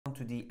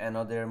to the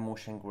another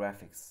motion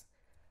graphics.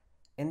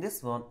 In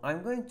this one,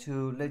 I'm going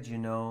to let you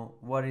know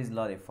what is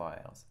Lottie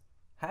Files.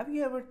 Have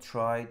you ever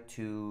tried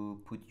to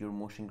put your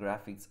motion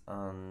graphics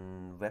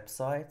on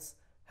websites?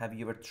 Have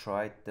you ever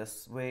tried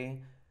this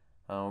way?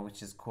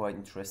 Which is quite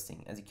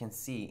interesting. As you can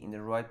see in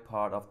the right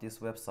part of this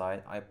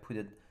website, I put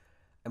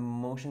a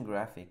motion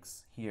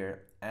graphics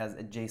here as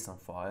a JSON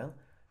file,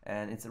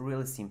 and it's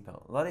really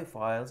simple. Lottie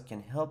Files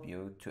can help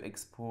you to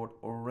export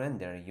or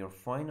render your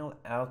final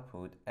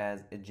output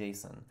as a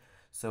JSON.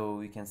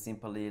 So you can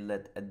simply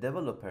let a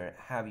developer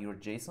have your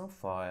JSON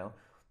file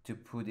to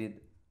put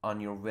it on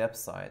your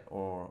website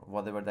or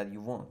whatever that you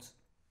want.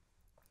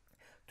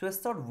 To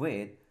start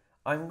with,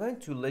 I'm going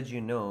to let you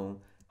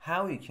know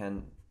how you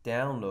can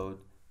download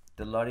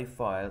the Lottie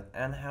file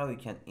and how you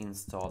can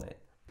install it.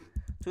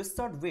 To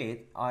start with,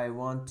 I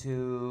want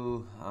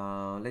to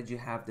let you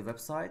have the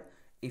website.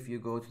 If you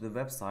go to the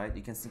website,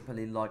 you can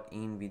simply log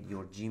in with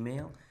your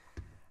Gmail.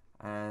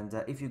 And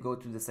if you go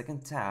to the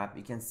second tab,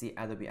 you can see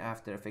Adobe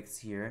After Effects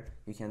here.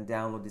 You can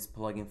download this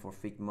plugin for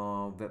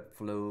Figma,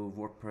 Webflow,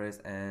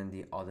 WordPress, and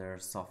the other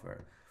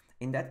software.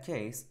 In that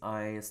case,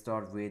 I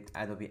start with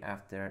Adobe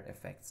After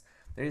Effects.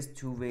 There is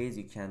two ways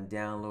you can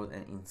download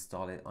and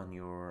install it on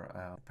your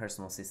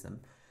personal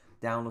system.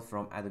 Download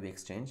from Adobe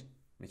Exchange,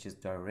 which is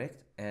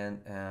direct,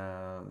 and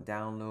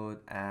download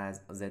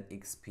as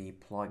ZXP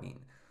plugin.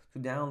 To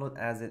download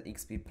as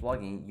ZXP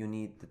plugin, you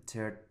need the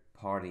third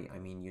party.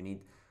 You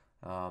need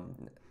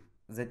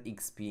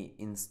ZXP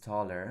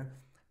installer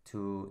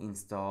to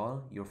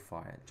install your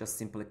file. Just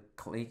simply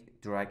click,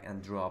 drag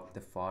and drop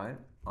the file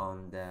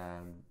on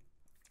the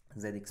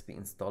ZXP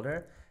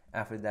installer.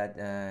 After that,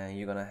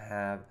 you're gonna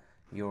have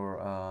your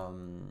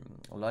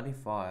Lottie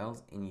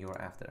files in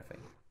your After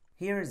Effects.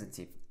 Here is a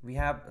tip. We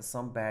have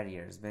some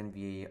barriers when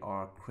we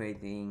are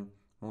creating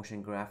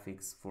motion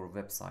graphics for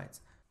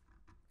websites.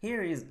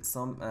 Here is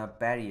some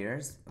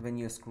barriers. When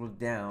you scroll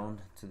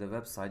down to the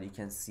website, you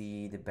can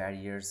see the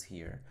barriers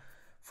here.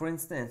 For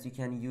instance, you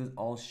can use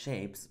all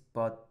shapes,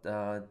 but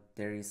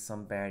there is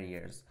some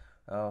barriers.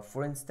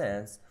 For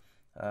instance,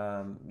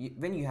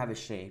 when you have a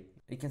shape,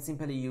 you can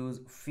simply use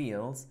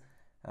fields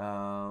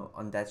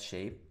on that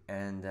shape,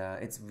 and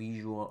it's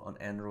visual on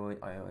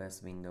Android,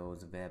 iOS,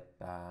 Windows, Web,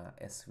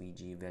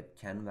 SVG, Web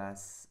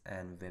Canvas,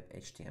 and Web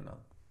HTML.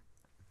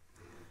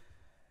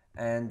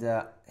 And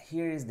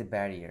here is the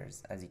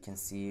barriers, as you can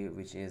see,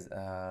 which is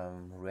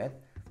red.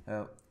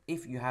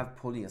 If you have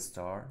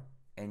polyester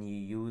and you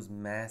use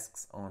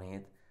masks on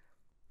it,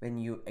 when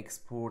you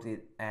export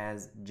it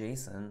as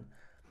JSON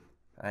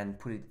and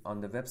put it on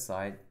the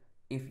website,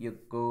 if you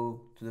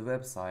go to the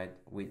website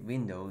with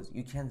Windows,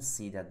 you can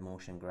see that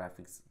motion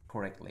graphics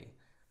correctly.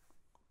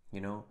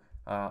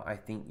 I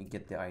think you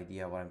get the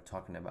idea what I'm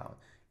talking about.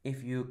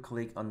 If you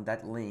click on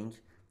that link,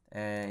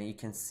 you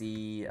can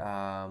see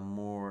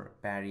more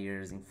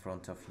barriers in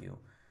front of you.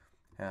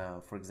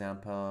 For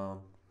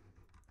example,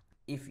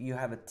 if you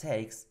have a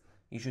text,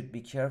 you should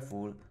be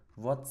careful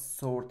what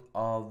sort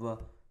of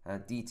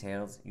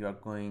details you are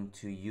going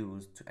to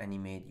use to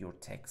animate your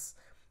text.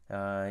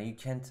 You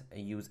can't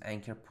use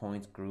anchor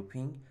point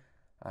grouping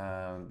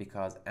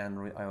because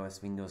Android,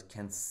 iOS, Windows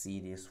can't see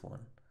this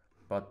one,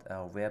 but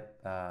Web,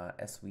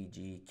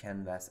 SVG,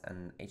 Canvas,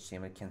 and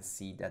HTML can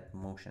see that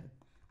motion.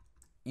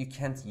 You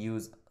can't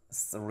use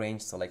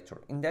range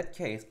selector. In that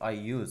case, I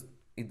used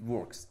it,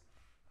 works,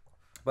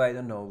 but I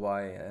don't know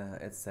why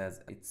it says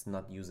it's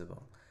not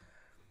usable.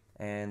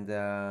 And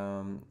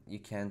you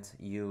can't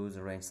use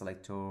range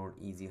selector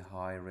easy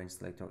high, range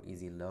selector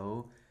easy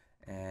low,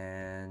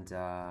 and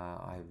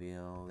I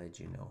will let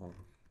you know.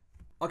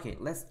 Okay,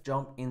 let's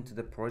jump into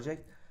the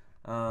project.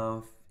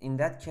 In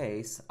that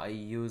case, I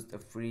used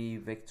free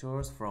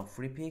vectors from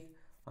FreePic.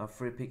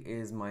 FreePic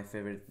is my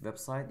favorite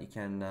website. You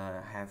can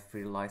have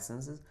free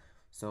licenses,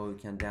 so you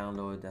can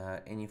download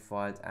any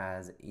files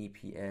as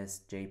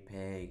EPS,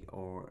 JPEG,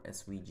 or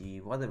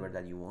SVG, whatever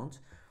that you want.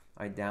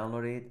 I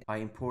downloaded it. I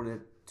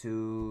imported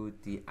to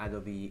the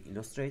Adobe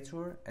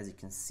Illustrator. As you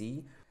can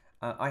see,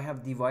 I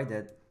have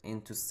divided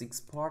into 6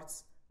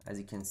 parts. As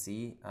you can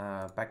see,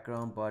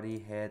 background, body,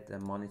 head,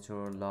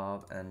 monitor,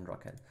 love, and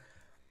rocket.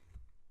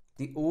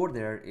 The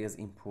order is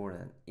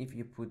important. If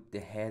you put the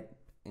head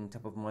in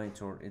top of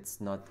monitor, it's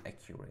not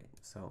accurate.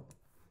 So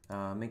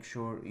make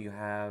sure you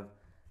have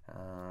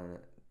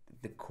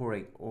the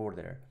correct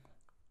order.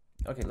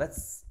 Okay,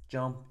 let's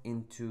jump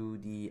into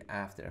the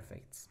After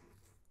Effects.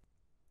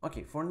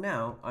 Okay, for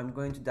now, I'm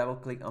going to double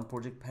click on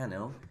project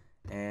panel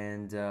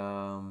and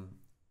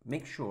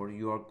make sure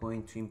you are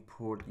going to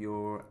import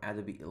your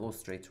Adobe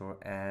Illustrator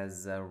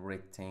as a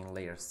rectangle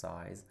layer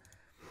size,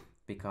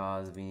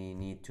 because we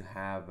need to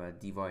have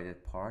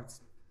divided parts.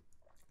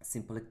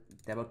 Simply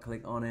double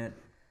click on it,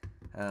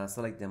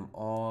 select them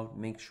all,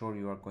 make sure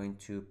you are going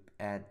to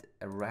add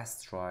a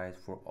rasterize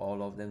for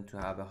all of them to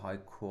have a high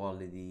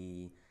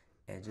quality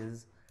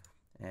edges.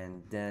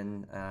 And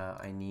then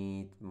I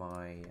need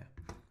my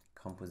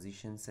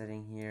composition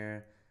setting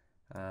here.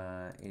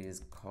 It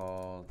is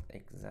called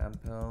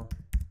example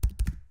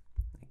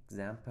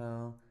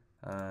 24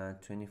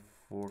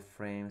 4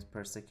 frames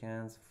per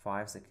second.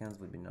 5 seconds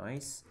would be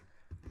nice.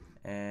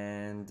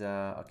 And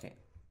okay,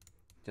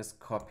 just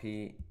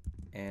copy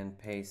and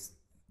paste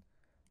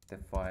the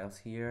files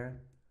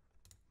here,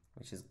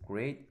 which is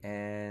great.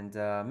 And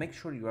make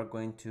sure you are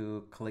going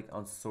to click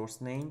on source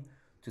name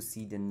to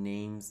see the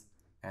names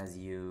as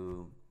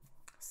you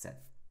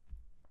set.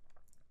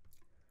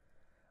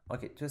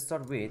 Okay, to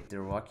start with the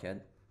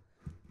rocket,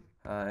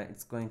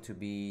 it's going to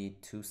be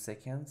 2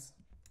 seconds,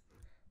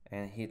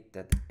 and hit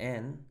that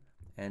N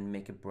and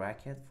make a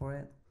bracket for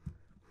it.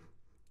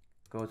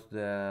 Go to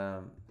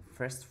the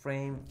first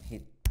frame,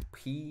 hit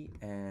P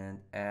and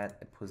add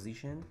a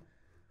position.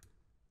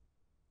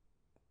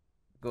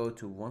 Go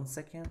to 1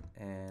 second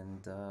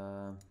and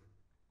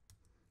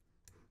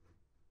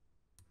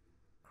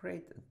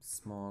create a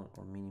small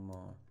or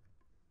minimal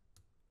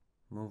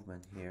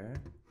movement here.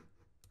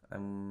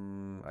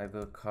 I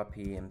will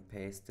copy and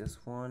paste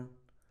this one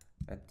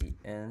at the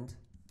end.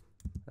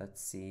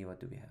 Let's see, what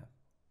do we have?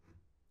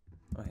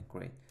 Okay,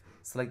 great.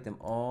 Select them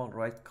all,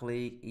 right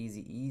click,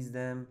 easy ease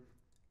them.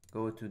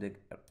 Go to the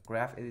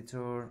graph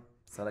editor,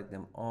 select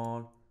them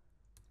all.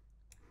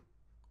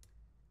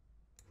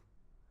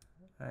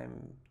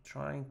 I'm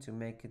trying to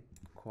make it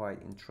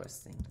quite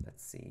interesting.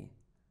 Let's see.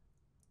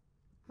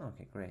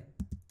 Okay, great.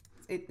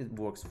 It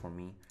works for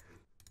me.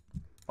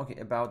 Okay,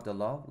 about the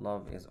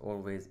love is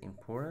always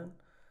important.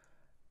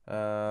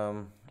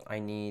 I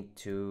need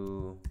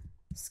to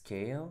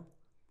scale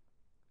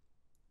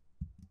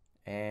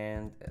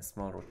and a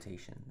small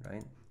rotation,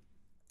 right?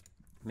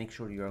 Make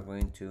sure you are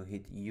going to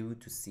hit U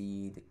to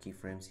see the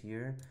keyframes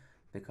here,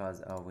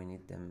 because we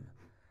need them.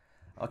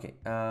 Okay,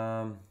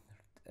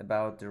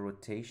 about the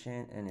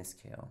rotation and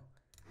scale,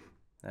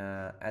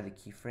 add a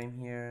keyframe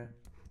here,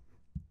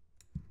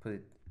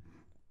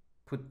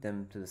 put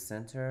them to the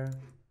center.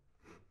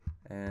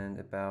 And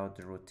about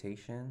the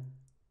rotation,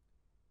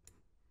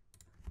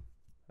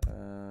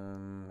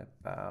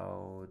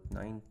 about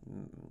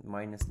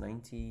minus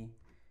 90.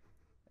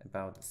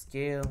 About the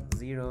scale,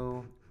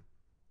 0.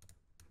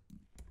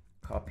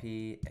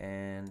 Copy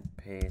and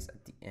paste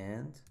at the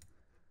end.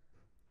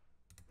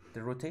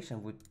 The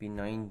rotation would be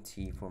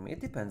 90 for me. It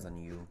depends on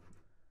you.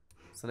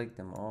 Select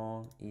them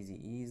all, easy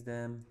ease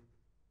them.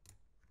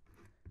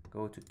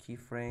 Go to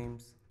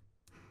keyframes,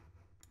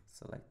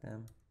 select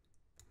them.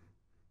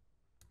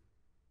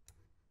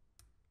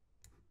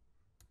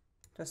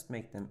 Just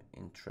make them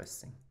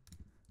interesting.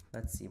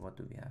 Let's see, what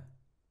do we have?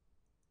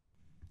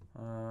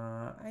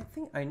 I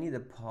think I need a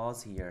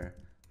pause here.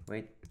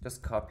 Wait,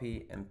 just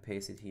copy and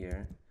paste it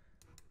here.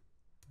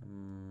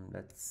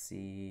 Let's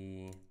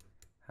see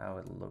how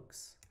it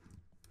looks.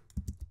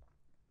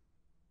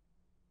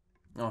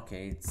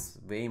 Okay, it's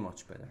way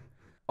much better.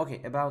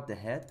 Okay, about the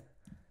head,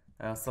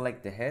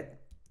 select the head,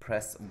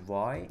 press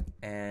Y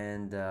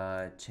and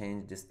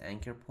change this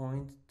anchor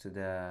point to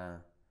the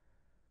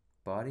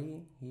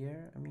body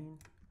here,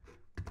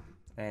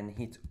 and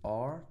hit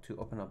R to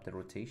open up the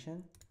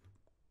rotation.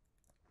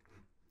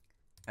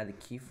 Add a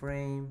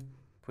keyframe,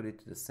 put it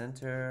to the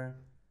center.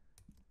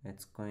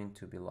 It's going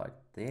to be like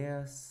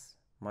this,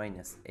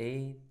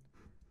 -8,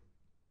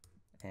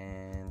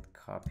 and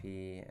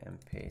copy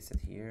and paste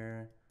it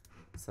here.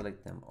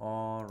 Select them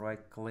all,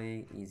 right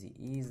click, easy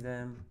ease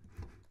them.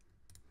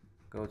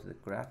 Go to the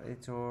graph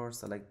editor,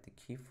 select the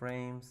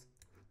keyframes,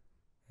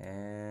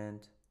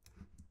 and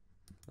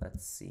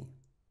let's see.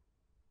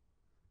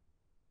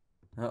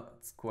 Oh,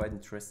 it's quite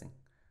interesting.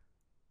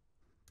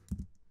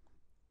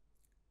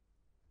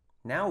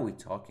 Now we're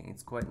talking,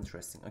 it's quite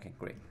interesting. Okay,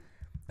 great.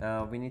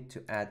 We need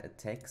to add a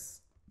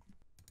text.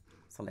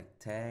 Select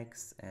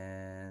text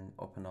and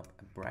open up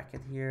a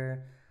bracket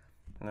here.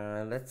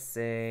 Let's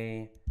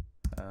say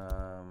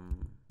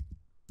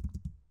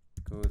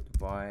good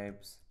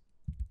vibes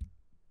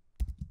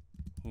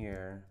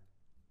here.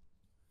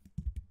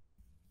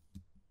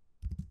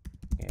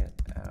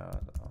 Get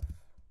out of.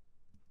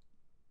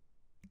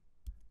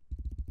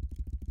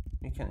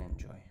 You can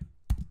enjoy.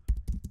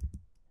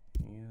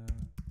 You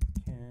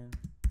can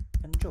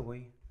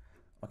enjoy.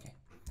 Okay.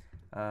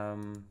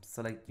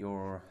 Select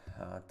your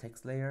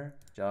text layer.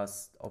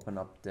 Just open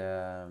up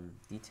the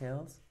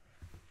details.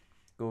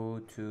 Go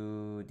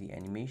to the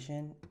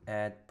animation,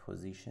 add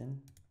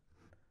position.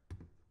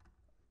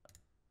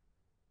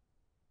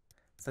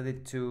 Set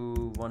it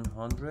to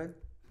 100.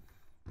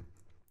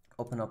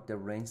 Open up the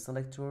range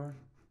selector,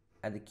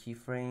 add a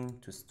keyframe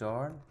to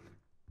start,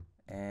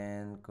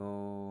 and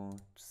go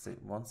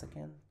 1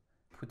 second.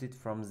 Put it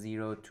from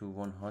 0 to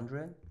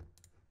 100,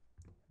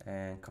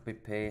 and copy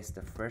paste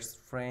the first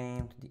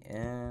frame to the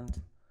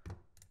end.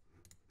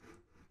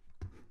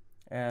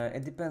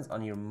 It depends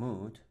on your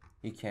mood.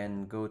 You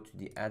can go to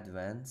the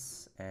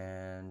advanced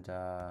and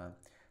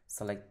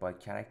select by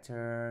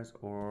characters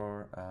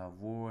or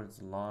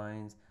words,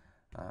 lines.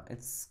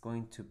 It's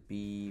going to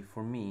be,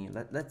 for me,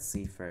 let's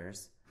see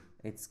first.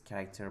 It's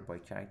character by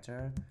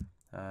character.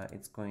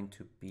 It's going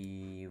to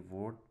be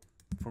word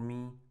for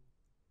me.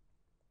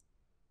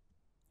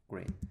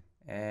 Great.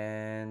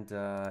 And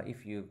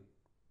if you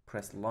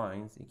press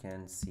lines, you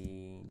can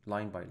see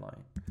line by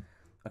line.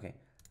 Okay,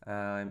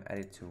 I'm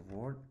added to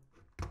Word.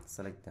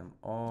 Select them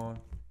all,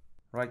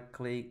 right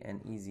click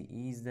and easy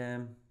ease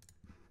them.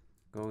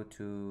 Go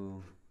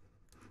to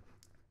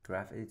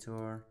graph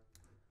editor,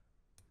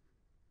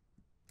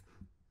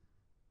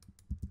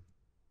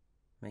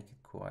 make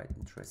it quite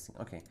interesting.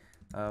 Okay,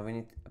 we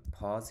need a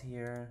pause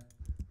here.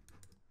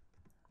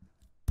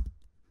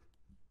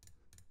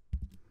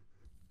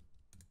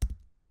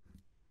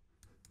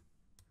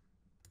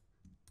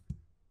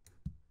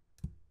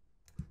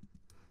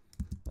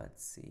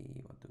 Let's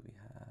see, what do we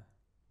have?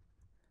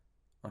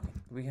 Okay,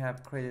 we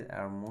have created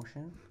our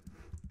motion,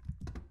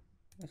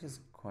 which is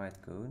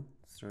quite good.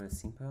 It's very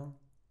simple.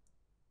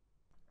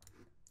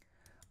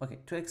 Okay,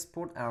 to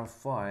export our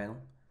file,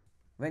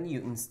 when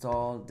you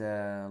install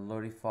the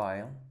Lottie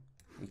file,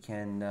 you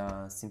can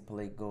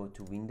simply go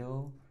to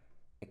Window,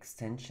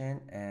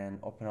 Extension, and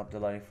open up the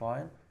Lottie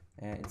file.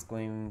 And it's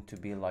going to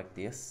be like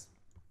this.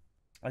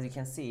 As you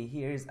can see,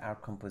 here is our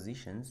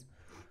compositions.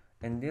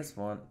 And this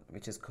one,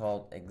 which is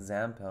called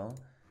example,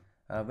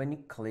 when you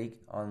click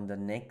on the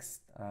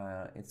next,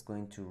 it's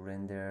going to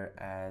render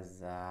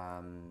as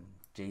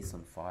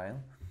JSON file.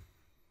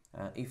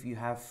 If you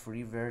have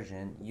free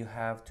version, you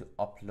have to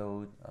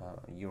upload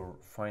your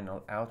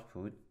final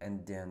output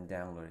and then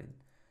download it.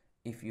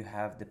 If you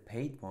have the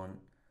paid one,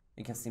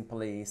 you can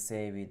simply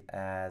save it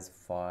as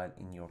file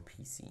in your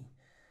PC.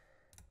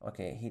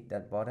 Okay, hit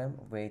that button,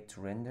 wait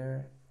to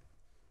render.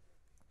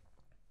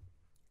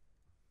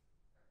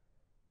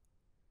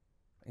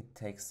 It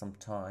takes some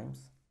time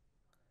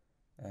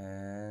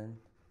and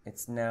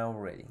it's now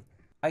ready.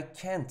 I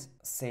can't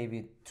save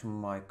it to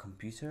my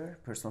computer,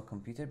 personal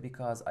computer,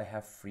 because I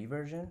have free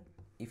version.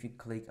 If you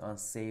click on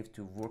save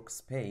to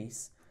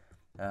workspace,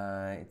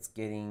 it's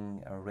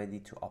getting ready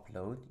to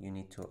upload. You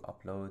need to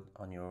upload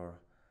on your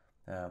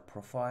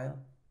profile.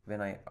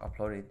 When I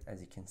upload it,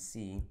 as you can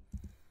see,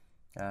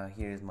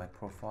 here is my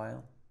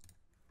profile.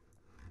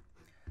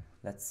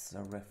 Let's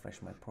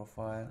refresh my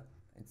profile.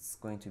 It's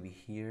going to be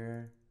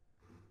here.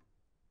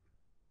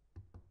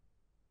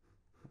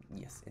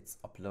 Yes, it's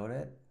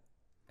uploaded.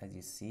 As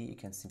you see, you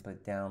can simply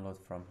download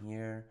from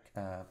here,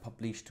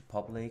 publish to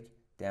public,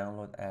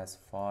 download as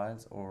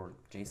files or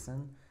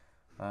JSON.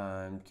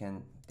 You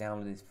can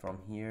download it from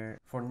here.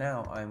 For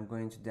now, I'm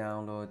going to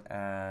download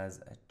as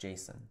a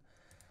JSON.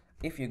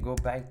 If you go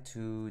back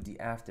to the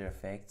After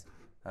Effects,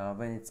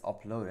 when it's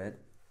uploaded,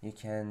 you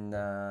can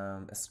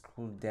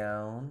scroll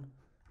down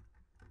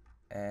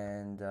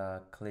and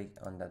click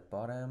on that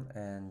bottom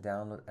and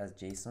download as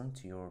JSON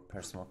to your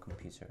personal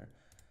computer.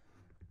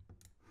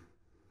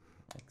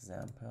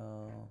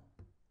 Example.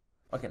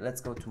 Okay,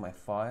 let's go to my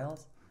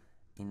files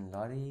in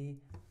Lottie,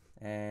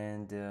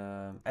 and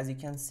as you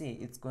can see,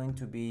 it's going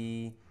to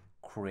be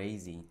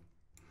crazy.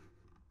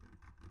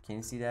 Can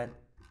you see that?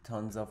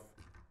 Tons of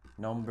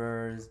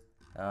numbers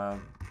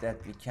that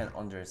we can't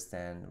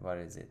understand what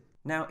is it.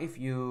 Now if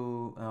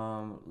you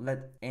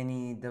let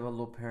any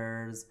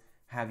developers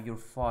have your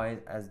file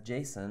as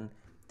JSON,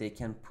 they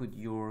can put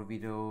your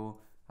video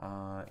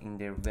in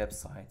their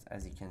website,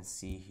 as you can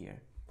see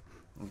here,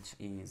 which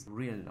is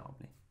really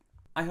lovely.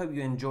 I hope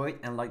you enjoyed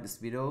and liked this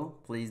video.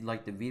 Please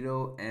like the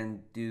video and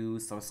do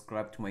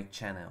subscribe to my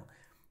channel.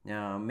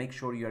 Now make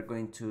sure you are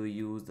going to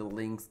use the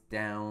links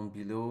down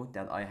below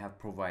that I have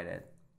provided.